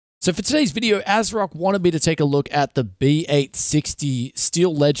So for today's video, ASRock wanted me to take a look at the B860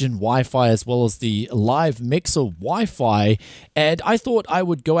 Steel Legend Wi-Fi as well as the Live Mixer Wi-Fi, and I thought I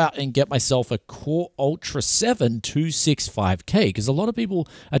would go out and get myself a Core Ultra 7 265K because a lot of people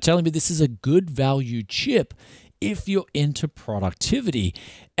are telling me this is a good value chip if you're into productivity.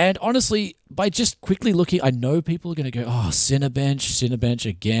 And honestly, by just quickly looking, I know people are going to go, oh, Cinebench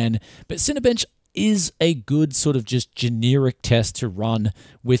again, but Cinebench is a good sort of just generic test to run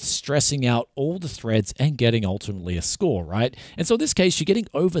with stressing out all the threads and getting ultimately a score, right? And so in this case, you're getting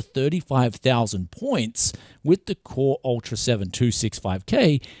over 35,000 points with the Core Ultra 7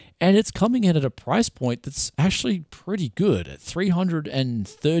 265K, and it's coming in at a price point that's actually pretty good at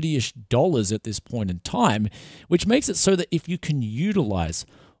 $330-ish at this point in time, which makes it so that if you can utilize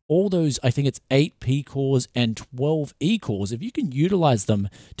all those, I think it's 8 P cores and 12 E cores, if you can utilize them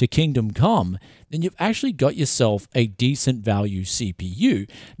to Kingdom Come, then you've actually got yourself a decent value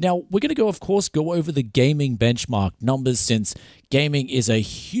CPU. Now, we're going to of course, go over the gaming benchmark numbers since gaming is a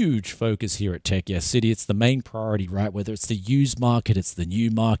huge focus here at Tech Yes City. It's the main priority, right? Whether it's the used market, it's the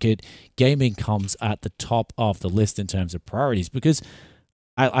new market, gaming comes at the top of the list in terms of priorities because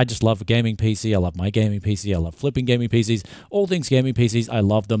I just love a gaming PC. I love my gaming PC. I love flipping gaming PCs. All things gaming PCs, I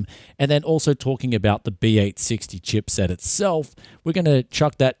love them. And then also talking about the B860 chipset itself, we're going to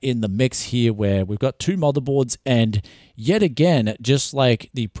chuck that in the mix here where we've got two motherboards. And yet again, just like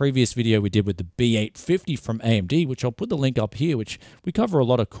the previous video we did with the B850 from AMD, which I'll put the link up here, which we cover a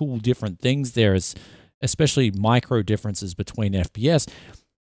lot of cool different things there, especially micro differences between FPS.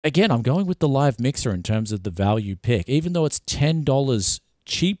 Again, I'm going with the Live Mixer in terms of the value pick. Even though it's $10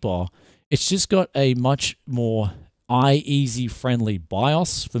 cheaper, it's just got a much more eye-easy friendly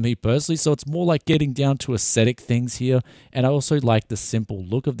BIOS for me personally, so it's more like getting down to aesthetic things here. And I also like the simple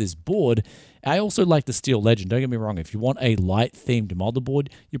look of this board. I also like the Steel Legend. Don't get me wrong, if you want a light themed motherboard,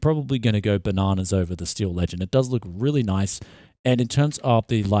 you're probably going to go bananas over the Steel Legend. It does look really nice. And in terms of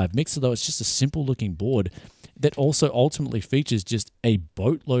the Live Mixer though, it's just a simple looking board that also ultimately features just a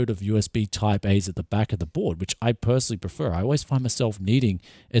boatload of USB Type A's at the back of the board, which I personally prefer. I always find myself needing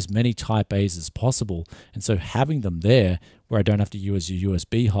as many Type A's as possible, and so having them there where I don't have to use your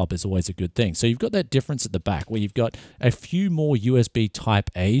USB hub is always a good thing. So you've got that difference at the back where you've got a few more USB Type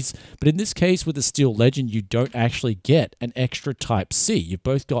A's, but in this case with the Steel Legend, you don't actually get an extra Type C. You've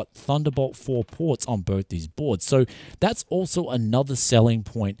both got Thunderbolt 4 ports on both these boards. So that's also another selling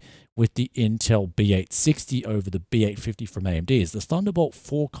point with the Intel B860 over the B850 from AMD is the Thunderbolt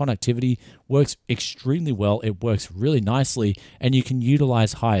 4 connectivity works extremely well. It works really nicely, and you can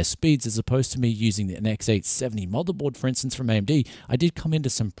utilize higher speeds as opposed to me using an X870 motherboard, for instance, from AMD. I did come into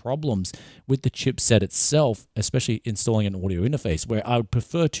some problems with the chipset itself, especially installing an audio interface, where I would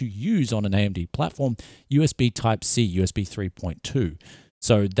prefer to use on an AMD platform USB Type-C, USB 3.2.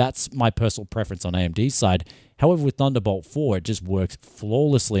 So that's my personal preference on AMD's side. However, with Thunderbolt 4, it just works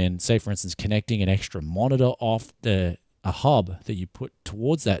flawlessly. And say, for instance, connecting an extra monitor off a hub that you put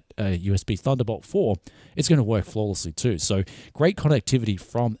towards that USB Thunderbolt 4, it's going to work flawlessly too. So great connectivity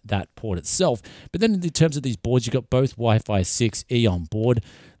from that port itself. But then in terms of these boards, you've got both Wi-Fi 6E on board.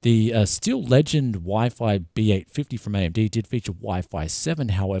 The Steel Legend Wi-Fi B850 from AMD did feature Wi-Fi 7,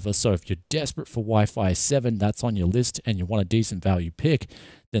 however, so if you're desperate for Wi-Fi 7, that's on your list, and you want a decent value pick,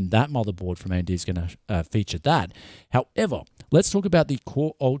 then that motherboard from AMD is going to feature that. However, let's talk about the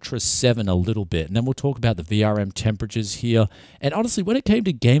Core Ultra 7 a little bit, and then we'll talk about the VRM temperatures here. And honestly, when it came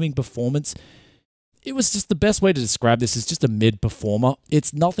to gaming performance, it was just the best way to describe this is just a mid-performer.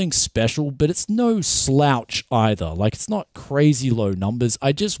 It's nothing special, but it's no slouch either. Like, it's not crazy low numbers.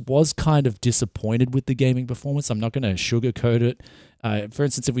 I just was kind of disappointed with the gaming performance. I'm not going to sugarcoat it. For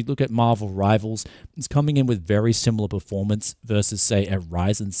instance, if we look at Marvel Rivals, it's coming in with very similar performance versus, say, a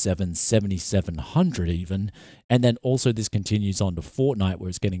Ryzen 7 7700 even. And then also this continues on to Fortnite, where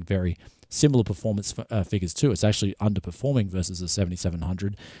it's getting very similar performance figures too. It's actually underperforming versus a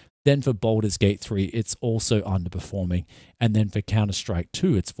 7700. Then for Baldur's Gate 3, it's also underperforming. And then for Counter-Strike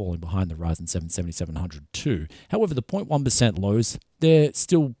 2, it's falling behind the Ryzen 7 7700 too. However, the 0.1% lows, they're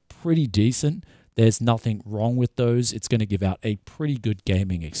still pretty decent. There's nothing wrong with those. It's going to give out a pretty good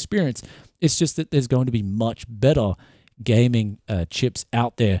gaming experience. It's just that there's going to be much better gaming chips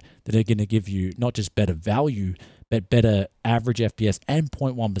out there that are going to give you not just better value, but better average FPS and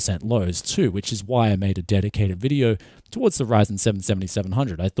 0.1% lows too, which is why I made a dedicated video towards the Ryzen 7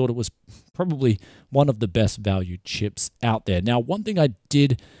 7700. I thought it was probably one of the best valued chips out there. Now, one thing I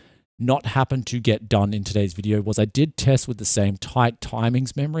did not happen to get done in today's video was I did test with the same tight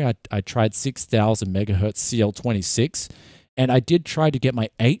timings memory. I tried 6000 megahertz CL26, and I did try to get my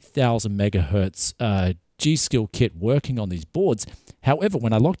 8000 megahertz G-Skill kit working on these boards. However,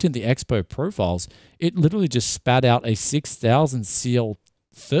 when I locked in the Expo profiles, it literally just spat out a 6000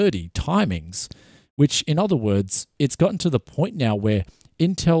 CL30 timings, which in other words, it's gotten to the point now where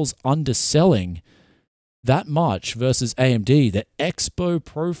Intel's underselling that much versus AMD. The Expo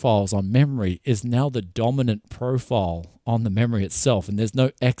profiles on memory is now the dominant profile on the memory itself, and there's no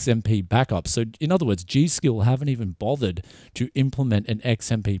XMP backup. So in other words, G-Skill haven't even bothered to implement an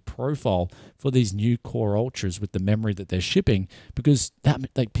XMP profile for these new Core Ultras with the memory that they're shipping, because that,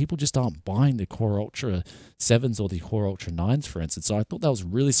 like, people just aren't buying the Core Ultra 7s or the Core Ultra 9s, for instance. So I thought that was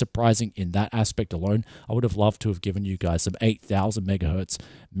really surprising in that aspect alone. I would have loved to have given you guys some 8000 megahertz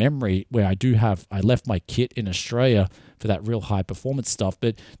memory, where I left my kit in Australia for that real high performance stuff,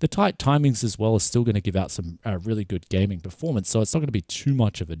 but the tight timings as well is still going to give out some really good gaming performance, so it's not going to be too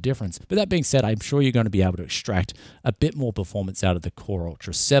much of a difference. But that being said, I'm sure you're going to be able to extract a bit more performance out of the Core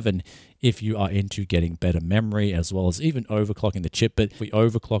Ultra 7 if you are into getting better memory, as well as even overclocking the chip. But if we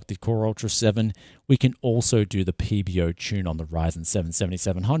overclock the Core Ultra 7, we can also do the PBO tune on the Ryzen 7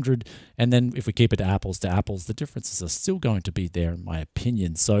 7700, and then if we keep it to apples, the differences are still going to be there in my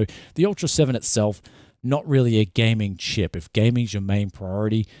opinion. So the Ultra 7 itself, not really a gaming chip. If gaming is your main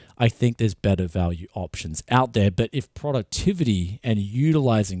priority, I think there's better value options out there. But if productivity and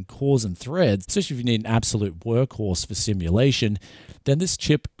utilizing cores and threads, especially if you need an absolute workhorse for simulation, then this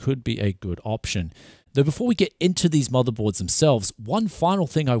chip could be a good option. Though before we get into these motherboards themselves, one final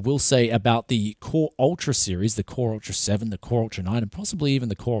thing I will say about the Core Ultra series, the Core Ultra 7, the Core Ultra 9, and possibly even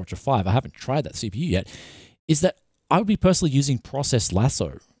the Core Ultra 5, I haven't tried that CPU yet, is that I would be personally using Process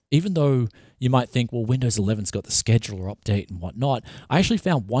Lasso. Even though you might think, well, Windows 11's got the scheduler update and whatnot, I actually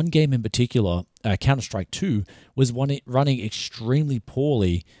found one game in particular, Counter-Strike 2, was running extremely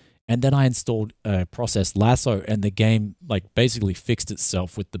poorly, and then I installed Process Lasso, and the game basically fixed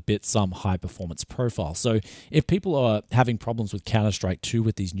itself with the bitsum high performance profile. So if people are having problems with Counter-Strike 2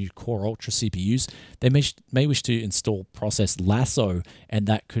 with these new Core Ultra CPUs, they may wish to install Process Lasso, and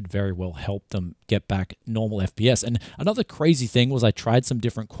that could very well help them get back normal FPS. And another crazy thing was I tried some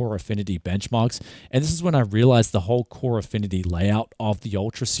different Core Affinity benchmarks, and this is when I realized the whole Core Affinity layout of the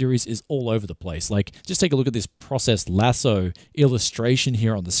Ultra series is all over the place. Just take a look at this Process Lasso illustration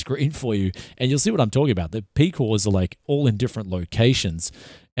here on the screen for you, and you'll see what I'm talking about. The P cores are all in different locations.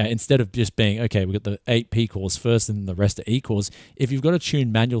 Instead of just being, okay, we've got the 8 P cores first and the rest are E cores. If you've got to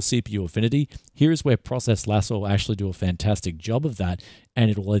tune manual CPU affinity, here's where Process Lasso will actually do a fantastic job of that, and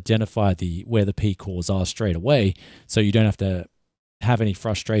it will identify where the P cores are straight away, so you don't have to have any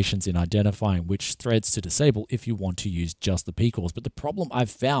frustrations in identifying which threads to disable if you want to use just the P cores. But the problem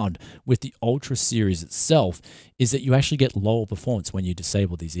I've found with the Ultra series itself is that you actually get lower performance when you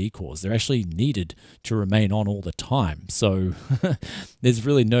disable these E cores. They're actually needed to remain on all the time. So there's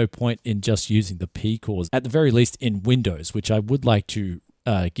really no point in just using the P cores, at the very least in Windows, which I would like to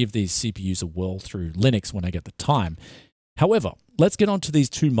give these CPUs a whirl through Linux when I get the time. However, let's get on to these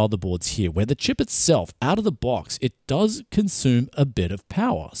two motherboards here, where the chip itself, out of the box, it does consume a bit of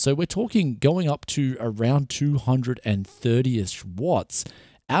power. So we're talking going up to around 230-ish watts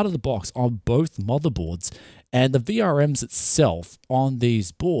out of the box on both motherboards. And the VRMs itself on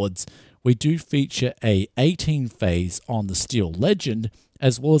these boards, we do feature a 18-phase on the Steel Legend,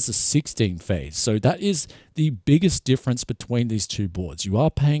 as well as a 16-phase. So that is the biggest difference between these two boards. You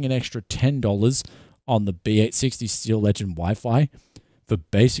are paying an extra $10 on the B860 Steel Legend Wi-Fi for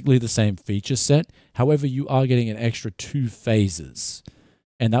basically the same feature set. However, you are getting an extra 2 phases,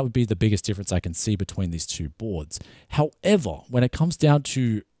 and that would be the biggest difference I can see between these two boards. However, when it comes down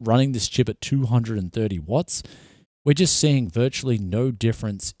to running this chip at 230 watts, we're just seeing virtually no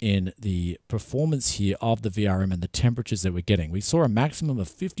difference in the performance here of the VRM and the temperatures that we're getting. We saw a maximum of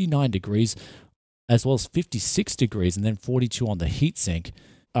 59 degrees, as well as 56 degrees, and then 42 on the heatsink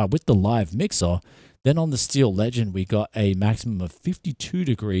with the live mixer. Then on the Steel Legend, we got a maximum of 52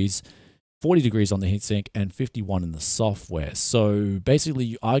 degrees, 40 degrees on the heatsink, and 51 in the software. So basically,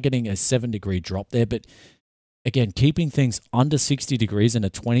 you are getting a 7-degree drop there. But again, keeping things under 60 degrees in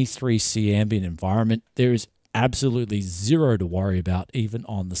a 23C ambient environment, there is absolutely zero to worry about, even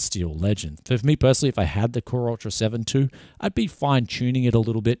on the Steel Legend. So for me personally, if I had the Core Ultra 7 too, I'd be fine tuning it a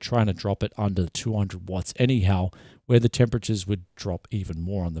little bit, trying to drop it under 200 watts anyhow, where the temperatures would drop even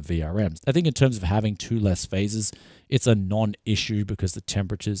more on the VRMs. I think in terms of having 2 less phases, it's a non-issue because the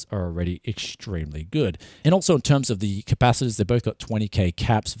temperatures are already extremely good. And also in terms of the capacitors, they both got 20K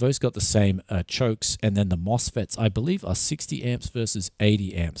caps. Both got the same chokes, and then the MOSFETs, I believe, are 60 amps versus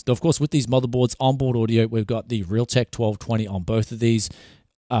 80 amps. Now, of course, with these motherboards, onboard audio, we've got the realtek 1220 on both of these.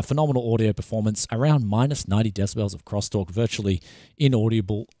 Phenomenal audio performance, around minus 90 decibels of crosstalk, virtually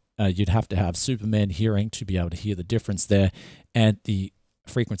inaudible You'd have to have Superman hearing to be able to hear the difference there. And the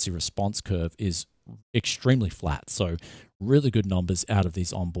frequency response curve is extremely flat. So really good numbers out of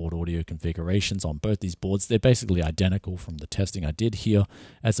these onboard audio configurations on both these boards. They're basically identical from the testing I did here,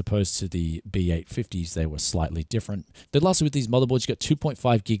 as opposed to the B850s. They were slightly different. Then lastly, with these motherboards, you got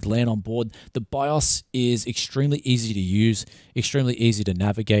 2.5 gig LAN on board. The BIOS is extremely easy to use, extremely easy to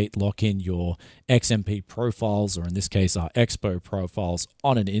navigate, lock in your XMP profiles, or in this case, our Expo profiles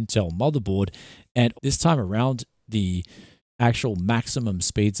on an Intel motherboard. And this time around, the actual maximum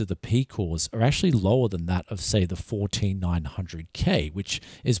speeds of the P cores are actually lower than that of, say, the 14900K, which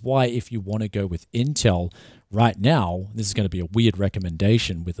is why if you want to go with Intel right now, this is going to be a weird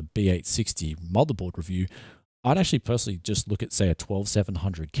recommendation with a B860 motherboard review, I'd actually personally just look at, say, a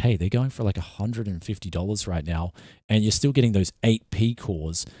 12700K. They're going for like $150 right now, and you're still getting those 8 P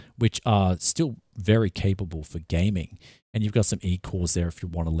cores, which are still very capable for gaming. And you've got some E cores there if you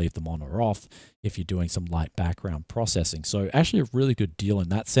want to leave them on or off, if you're doing some light background processing. So actually a really good deal in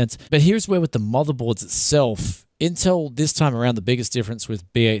that sense. But here's where with the motherboards itself, Intel this time around, the biggest difference with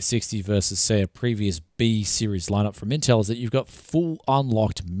B860 versus, say, a previous B series lineup from Intel is that you've got full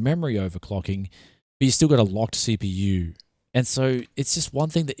unlocked memory overclocking, but you still got a locked CPU. And so it's just one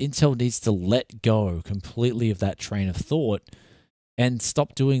thing that Intel needs to let go completely of that train of thought and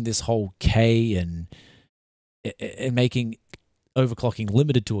stop doing this whole K and making overclocking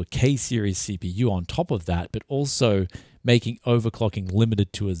limited to a K-series CPU on top of that, but also making overclocking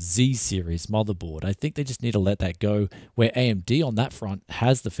limited to a Z-series motherboard. I think they just need to let that go, where AMD on that front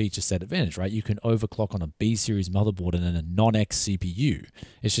has the feature set advantage, right? You can overclock on a B-series motherboard and then a non-X CPU.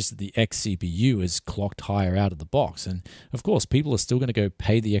 It's just that the X CPU is clocked higher out of the box. And of course, people are still going to go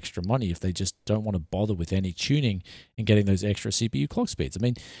pay the extra money if they just don't want to bother with any tuning and getting those extra CPU clock speeds. I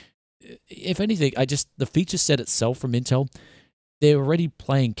mean, if anything, the feature set itself from Intel, they're already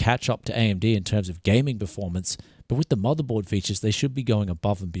playing catch up to AMD in terms of gaming performance, but with the motherboard features, they should be going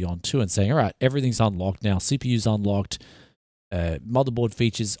above and beyond too and saying, all right, everything's unlocked now, CPU's unlocked, motherboard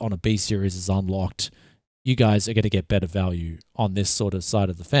features on a B series is unlocked. You guys are going to get better value on this sort of side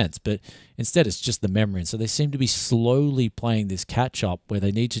of the fence. But instead, it's just the memory. And so they seem to be slowly playing this catch up where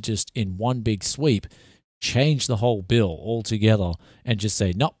they need to just, in one big sweep, change the whole bill altogether and just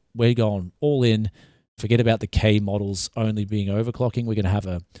say, nope, we're going all in. Forget about the K models only being overclocking. We're going to have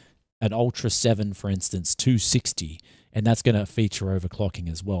an Ultra 7, for instance, 260, and that's going to feature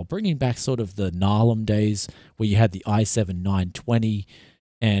overclocking as well. Bringing back sort of the Nalem days where you had the i7 920,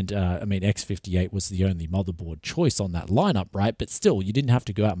 and I mean, X58 was the only motherboard choice on that lineup, right? But still, you didn't have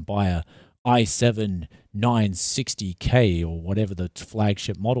to go out and buy a i7 960K or whatever the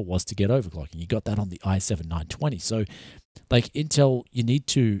flagship model was to get overclocking. You got that on the i7 920. So, like Intel, you need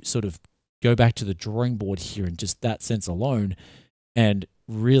to sort of go back to the drawing board here in just that sense alone and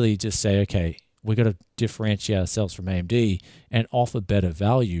really just say, okay, we've got to differentiate ourselves from AMD and offer better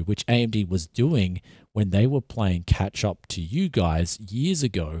value, which AMD was doing when they were playing catch up to you guys years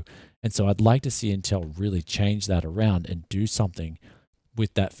ago. And so I'd like to see Intel really change that around and do something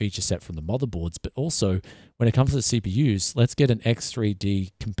with that feature set from the motherboards. But also, when it comes to the CPUs, let's get an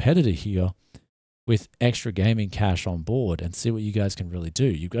X3D competitor here with extra gaming cache on board and see what you guys can really do.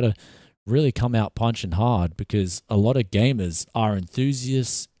 You've got to really come out punching hard, because a lot of gamers are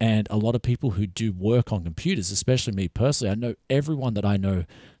enthusiasts, and a lot of people who do work on computers, especially me personally, I know everyone that I know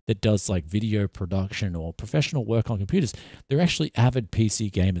that does like video production or professional work on computers, they're actually avid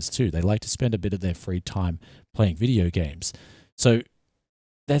PC gamers too. They like to spend a bit of their free time playing video games. So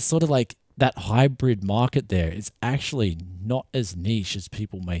that's sort of like that hybrid market there is actually not as niche as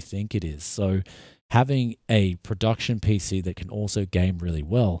people may think it is. So having a production PC that can also game really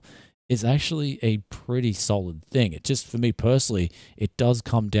well is actually a pretty solid thing. It just, for me personally, it does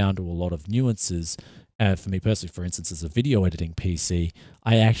come down to a lot of nuances. For me personally, for instance, as a video editing PC,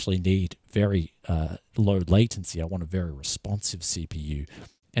 I actually need very low latency. I want a very responsive CPU.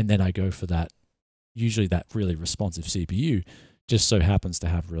 And then I go for that, usually that really responsive CPU just so happens to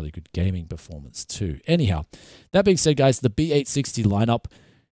have really good gaming performance too. Anyhow, that being said, guys, the B860 lineup,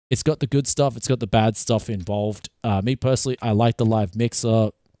 it's got the good stuff, it's got the bad stuff involved. Me personally, I like the live mixer.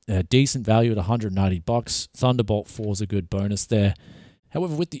 Decent value at $190. Thunderbolt 4 is a good bonus there.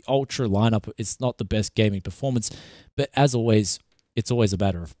 However, with the Ultra lineup, it's not the best gaming performance, but as always, it's always a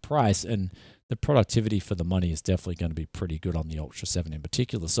matter of price, and the productivity for the money is definitely going to be pretty good on the Ultra 7 in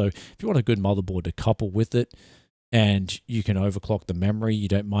particular. So if you want a good motherboard to couple with it, and you can overclock the memory, you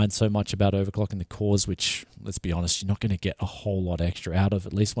don't mind so much about overclocking the cores, which, let's be honest, you're not going to get a whole lot extra out of.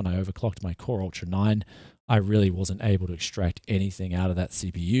 At least when I overclocked my Core Ultra 9, I really wasn't able to extract anything out of that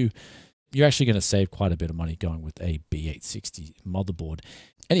CPU. you're actually going to save quite a bit of money going with a B860 motherboard.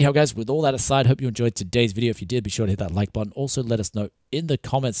 Anyhow, guys, with all that aside, hope you enjoyed today's video. If you did, be sure to hit that like button. Also, let us know in the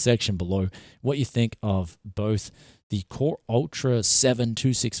comments section below what you think of both the Core Ultra 7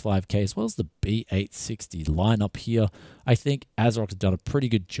 265K as well as the B860 lineup here. I think ASRock has done a pretty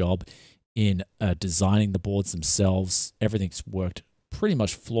good job in designing the boards themselves. Everything's worked pretty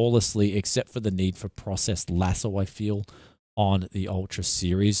much flawlessly except for the need for Process Lasso, I feel, on the Ultra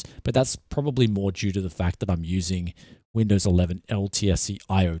series. But that's probably more due to the fact that I'm using Windows 11 LTSC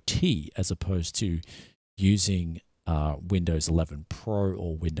IoT as opposed to using Windows 11 Pro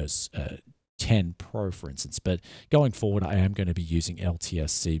or Windows 10 Pro, for instance. But going forward, I am going to be using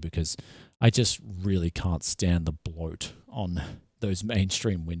LTSC because I just really can't stand the bloat on those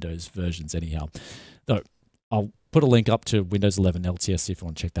mainstream Windows versions anyhow. Though I'll put a link up to Windows 11 LTSC if you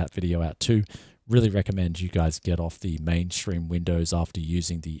want to check that video out too. Really recommend you guys get off the mainstream Windows after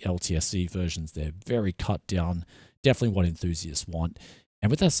using the LTSC versions. They're very cut down, definitely what enthusiasts want. And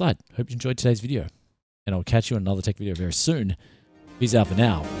with that said, hope you enjoyed today's video. And I'll catch you in another tech video very soon. Peace out for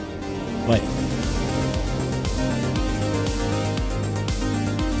now. Bye.